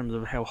mean? In terms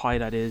of how high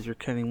that is, you're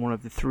killing one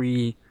of the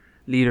 3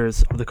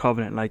 leaders of the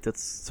Covenant. Like,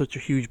 that's such a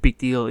huge big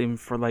deal, even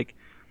for like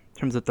in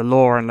terms of the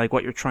lore and like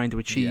what you're trying to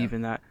achieve,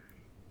 and that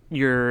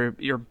you're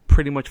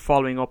pretty much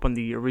following up on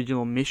the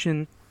original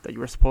mission that you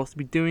were supposed to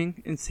be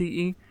doing in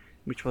CE,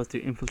 which was to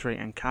infiltrate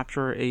and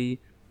capture a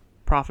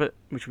prophet,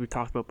 which we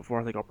talked about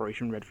before, like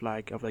Operation Red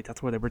Flag, of like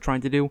that's what they were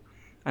trying to do,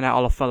 and that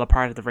all fell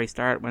apart at the very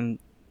start when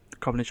the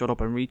Covenant showed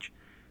up in Reach.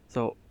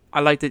 So I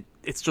like that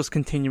it's just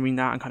continuing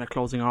that and kind of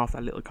closing off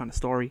that little kind of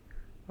story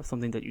of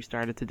something that you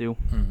started to do.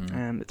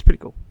 It's pretty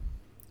cool.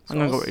 So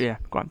I'm gonna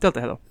go on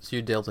Delta Halo. So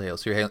you're Delta Halo.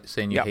 So you're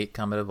saying you hate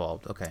Combat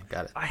Evolved. Okay,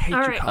 got it. I hate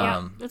All you, right,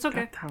 Colin. that's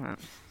okay. Damn it.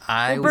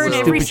 I We'll burn will.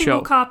 every Stupid single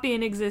show. copy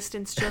in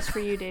existence just for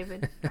you,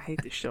 David. I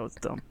hate this show. It's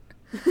dumb.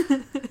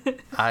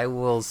 I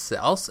will say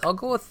I'll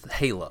go with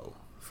Halo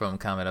from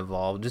Combat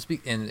Evolved. Just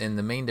in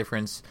the main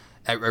difference,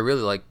 I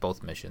really like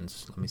both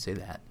missions. Let me say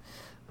that.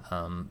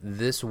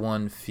 This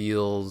one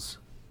feels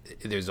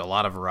there's a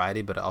lot of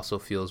variety, but it also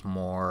feels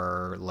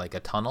more like a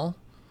tunnel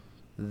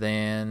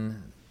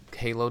than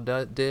Halo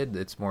did.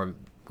 It's more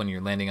when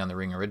you're landing on the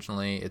ring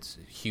originally. It's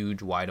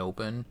huge, wide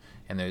open,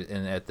 and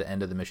at the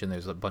end of the mission,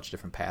 there's a bunch of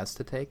different paths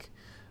to take,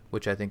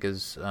 which I think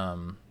is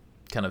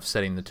kind of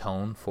setting the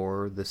tone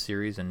for the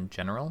series in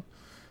general.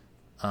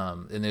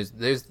 And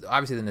there's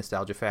obviously the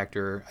nostalgia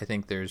factor. I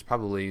think there's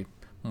probably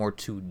more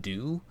to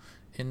do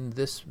in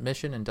this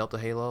mission in Delta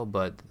Halo,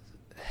 but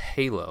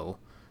Halo,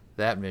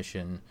 that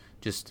mission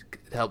just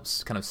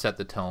helps kind of set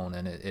the tone,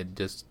 and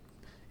it's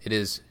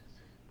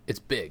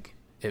big.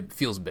 It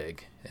feels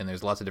big, and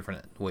there's lots of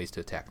different ways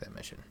to attack that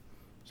mission.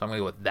 So I'm going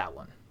to go with that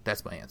one.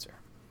 That's my answer.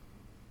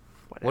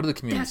 What do the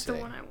community That's say? the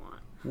one I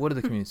want. What do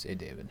the community say,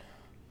 David?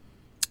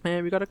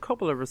 And we got a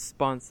couple of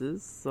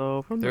responses.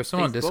 So from There's the some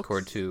on Facebooks.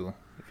 Discord too,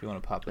 if you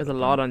want to pop it. There's a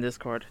lot on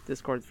Discord.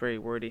 Discord's very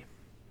wordy.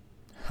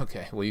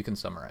 Okay, well you can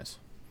summarize.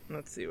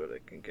 Let's see what I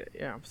can get.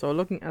 Yeah. So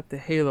looking at the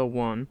Halo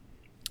one,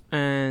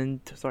 Halo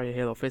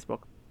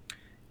Facebook.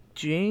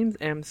 James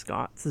M.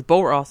 Scott says,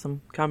 "Both were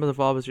awesome. Combat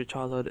Evolved was your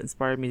childhood.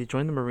 Inspired me to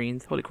join the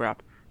Marines. Holy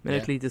crap.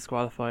 Medically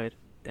disqualified.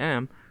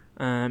 Damn.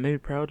 Maybe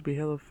proud to be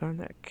Halo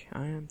fanatic.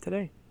 I am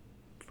today.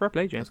 Fair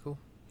play, James." That's cool.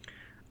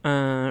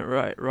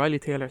 Right. Riley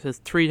Taylor says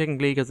 3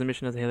 technically because the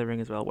mission has a Halo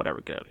ring as well. Whatever,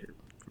 get out of here,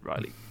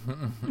 Riley.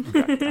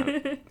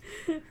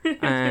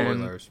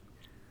 Spoilers.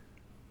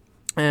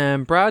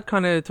 Brad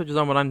kind of touches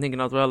on what I'm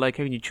thinking as well. Like,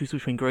 how can you choose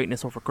between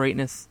greatness over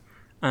greatness?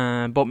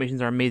 Both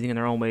missions are amazing in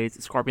their own ways.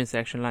 The Scorpion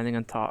section landing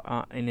on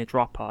top in a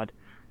drop pod,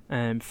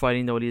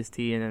 fighting the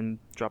ODST and then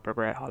drop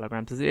regret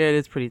holograms. It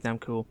is pretty damn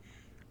cool.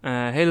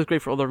 Halo's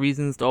great for other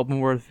reasons. The open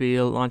world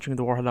feel, launching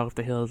the Warhawk off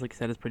the hills, like you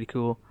said, is pretty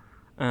cool.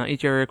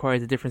 Each area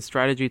requires a different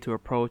strategy to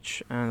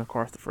approach, and of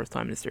course, the first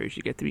time in the series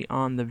you get to be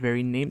on the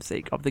very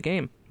namesake of the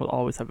game will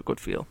always have a good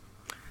feel.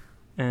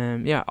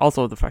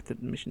 Also the fact that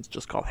the mission's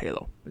just called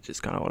Halo, which is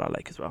kind of what I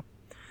like as well.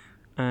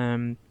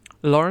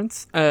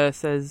 Lance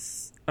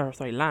says,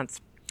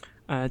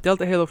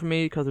 Delta Halo for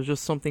me because there's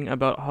just something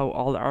about how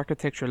all the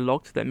architecture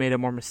looked that made it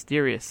more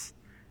mysterious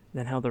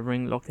than how the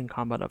ring looked in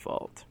Combat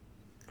Evolved.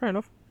 Fair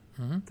enough.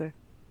 Mm-hmm.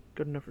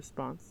 Good enough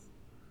response.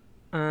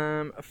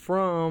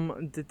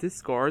 From the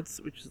Discords,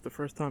 which is the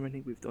first time I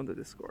think we've done the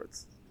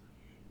Discords.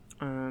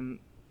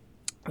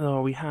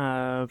 We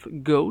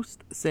have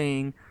Ghost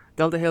saying,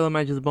 Delta Halo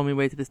matches bum me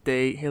way to this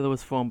day. Halo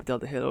is fun, but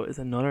Delta Halo is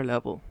another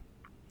level.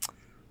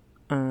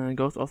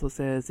 Ghost also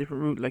says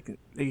different route, like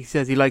he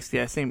says he likes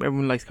same.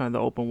 Everyone likes kind of the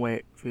open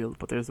way field,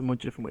 but there's a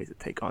bunch of different ways to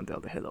take on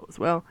Delta Halo as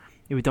well.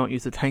 If you don't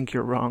use the tank,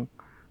 you're wrong.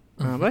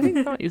 But I think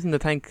not using the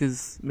tank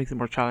makes it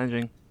more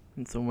challenging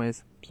in some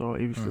ways. So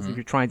if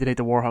you're trying to take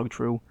the Warhog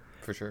through,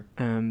 For sure.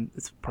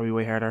 it's probably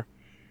way harder.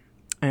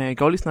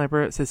 Goalie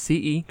Sniper says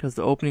CE because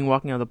the opening,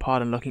 walking out of the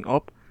pod and looking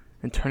up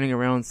and turning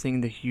around, seeing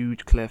the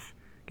huge cliff.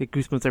 Get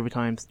goosebumps every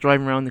time.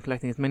 Driving around and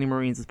collecting as many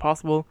Marines as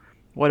possible.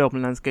 Wide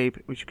open landscape,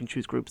 which you can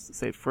choose groups to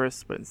save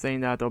first. But in saying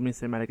that, the opening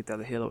cinematic at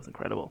Delta Halo is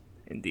incredible,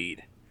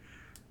 indeed.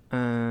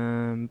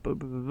 And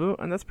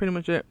that's pretty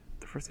much it.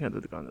 The first thing I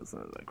did the gondolas,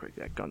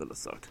 gondolas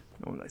sucked.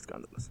 No one likes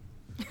gondolas.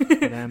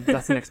 But,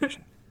 that's the next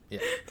mission. Yeah.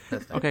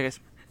 That's fine. Okay, guys.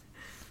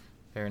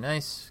 Very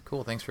nice.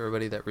 Cool. Thanks for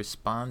everybody that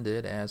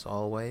responded, as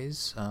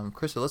always.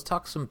 Krista, let's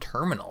talk some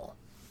Terminal.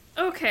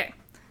 Okay.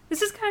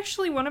 This is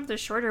actually one of the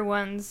shorter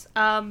ones.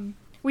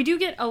 We do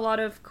get a lot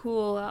of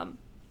cool,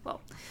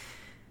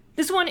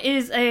 this one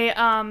is a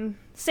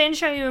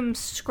Sanshayum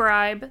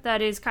scribe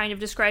that is kind of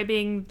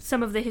describing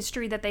some of the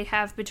history that they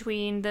have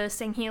between the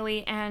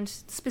Sangheili and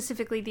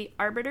specifically the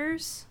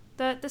Arbiters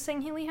that the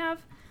Sangheili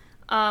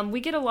have. We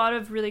get a lot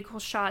of really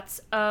cool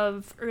shots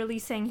of early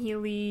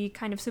Sangheili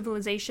kind of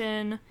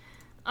civilization,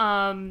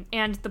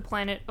 and the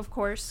planet, of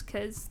course,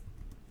 because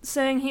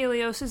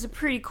Sanghelios is a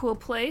pretty cool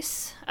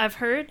place, I've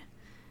heard.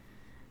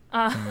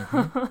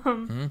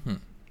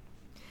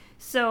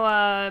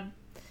 So,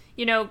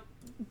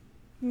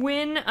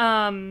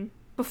 when,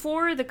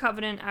 before the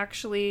Covenant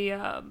actually,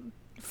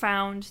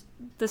 found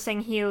the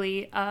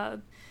Sangheili,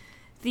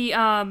 the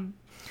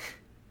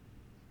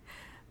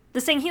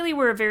Sangheili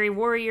were a very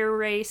warrior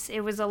race.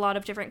 It was a lot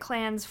of different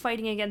clans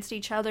fighting against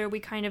each other. We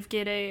kind of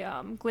get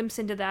a, glimpse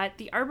into that.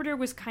 The Arbiter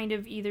was kind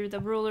of either the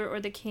ruler or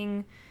the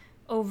king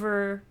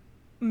over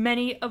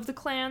many of the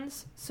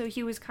clans. So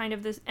he was kind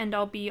of this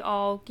end-all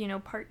be-all,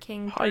 part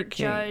king, part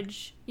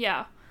judge.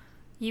 Yeah.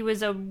 He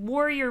was a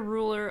warrior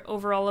ruler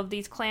over all of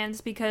these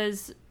clans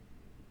because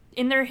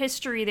in their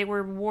history they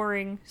were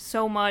warring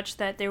so much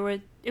that it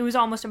was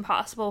almost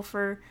impossible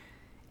for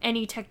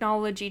any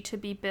technology to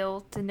be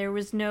built, and they were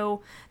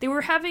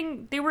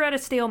at a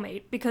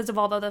stalemate because of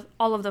all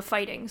of the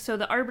fighting. So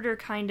the Arbiter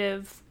kind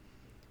of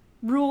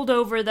ruled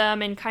over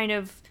them and kind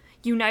of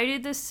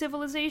united this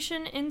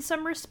civilization in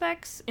some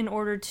respects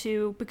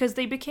because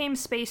they became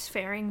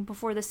spacefaring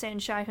before the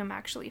Sanshihim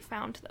actually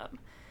found them.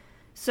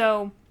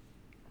 So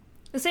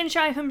the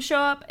Sanshihim show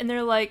up and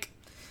they're like,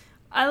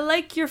 I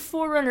like your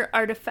Forerunner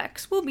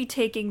artifacts, we'll be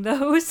taking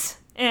those.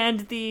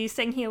 And the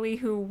Sangheili,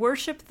 who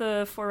worship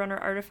the Forerunner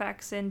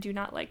artifacts and do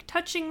not like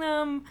touching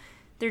them,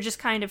 they're just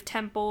kind of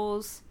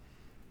temples,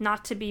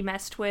 not to be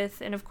messed with.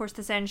 And of course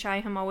the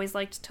Sanshihim always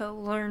liked to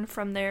learn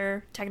from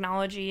their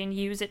technology and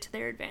use it to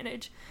their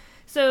advantage.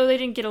 So they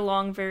didn't get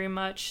along very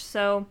much.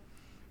 So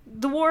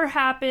the war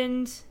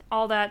happened,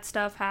 all that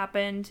stuff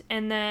happened,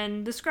 and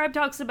then the scribe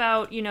talks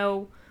about,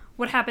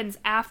 what happens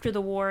after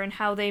the war and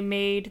how they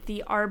made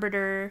the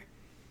Arbiter,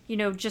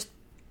 just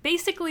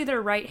basically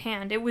their right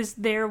hand. It was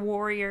their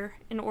warrior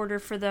in order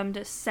for them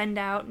to send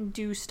out and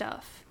do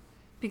stuff.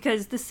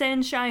 Because the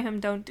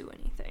Sanshihim don't do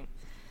anything.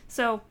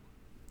 So,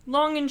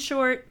 long and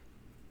short,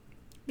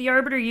 the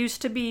Arbiter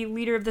used to be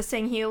leader of the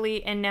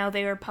Sangheili, and now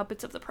they are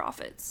puppets of the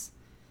prophets.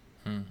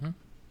 Mm-hmm.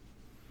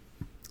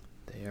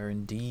 They are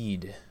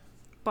indeed.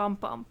 Bum,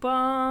 bum,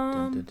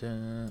 bum. Dun, dun,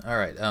 dun. All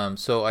right,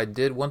 so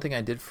one thing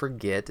I did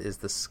forget is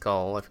the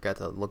skull. I forgot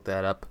to look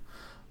that up.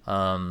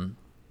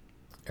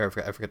 Or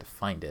I forgot to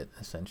find it,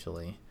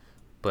 essentially.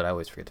 But I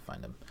always forget to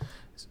find them.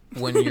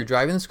 When you're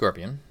driving the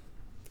Scorpion,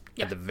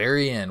 at the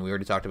very end, we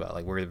already talked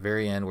about, we're at the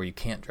very end where you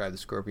can't drive the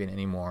Scorpion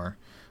anymore.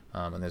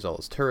 And there's all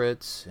those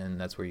turrets,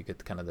 and that's where you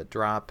get kind of the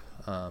drop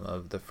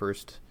of the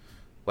first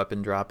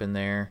weapon drop in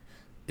there.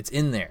 It's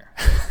in there.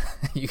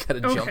 You got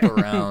to jump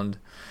around.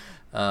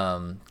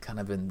 Kind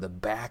of in the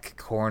back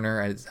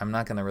corner. I'm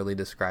not going to really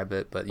describe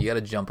it, but you got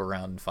to jump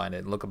around and find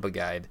it. Look up a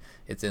guide.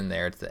 It's in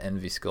there. It's the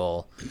Envy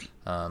Skull.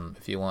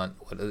 If you want,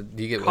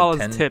 do you get College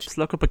 10 tips?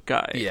 Look up a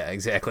guide. Yeah,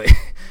 exactly.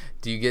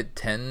 Do you get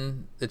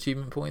 10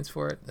 achievement points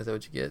for it? Is that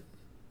what you get?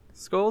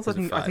 Skulls? I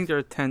think they're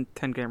a 10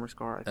 gamer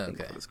score. I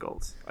think for the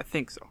skulls. I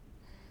think so.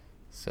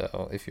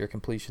 So if you're a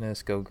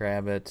completionist, go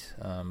grab it.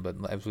 But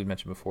as we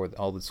mentioned before,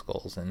 all the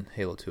skulls in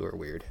Halo 2 are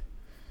weird.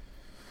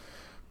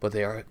 But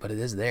it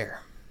is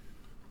there.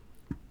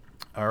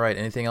 All right,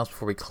 anything else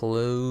before we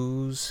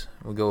close?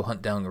 We'll go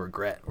hunt down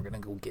Regret. We're going to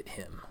go get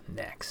him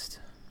next.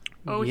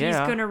 Oh, yeah.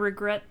 He's going to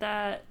regret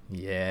that.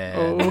 Yeah.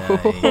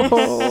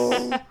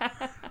 Oh. Nice.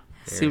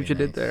 See what you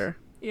did there.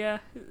 Yeah.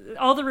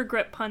 All the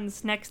regret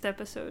puns next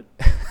episode.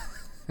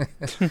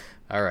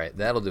 All right,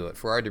 that'll do it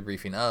for our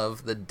debriefing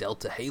of the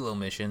Delta Halo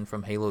mission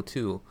from Halo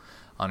 2.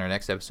 On our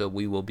next episode,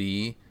 we will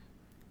be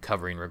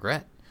covering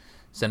Regret.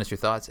 Send us your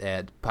thoughts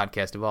at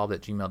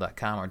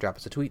podcastevolved@gmail.com or drop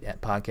us a tweet at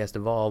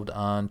podcastevolved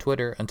on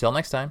Twitter. Until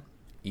next time,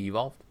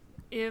 evolved.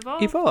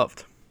 Evolved.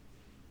 Evolved.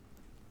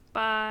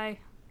 Bye.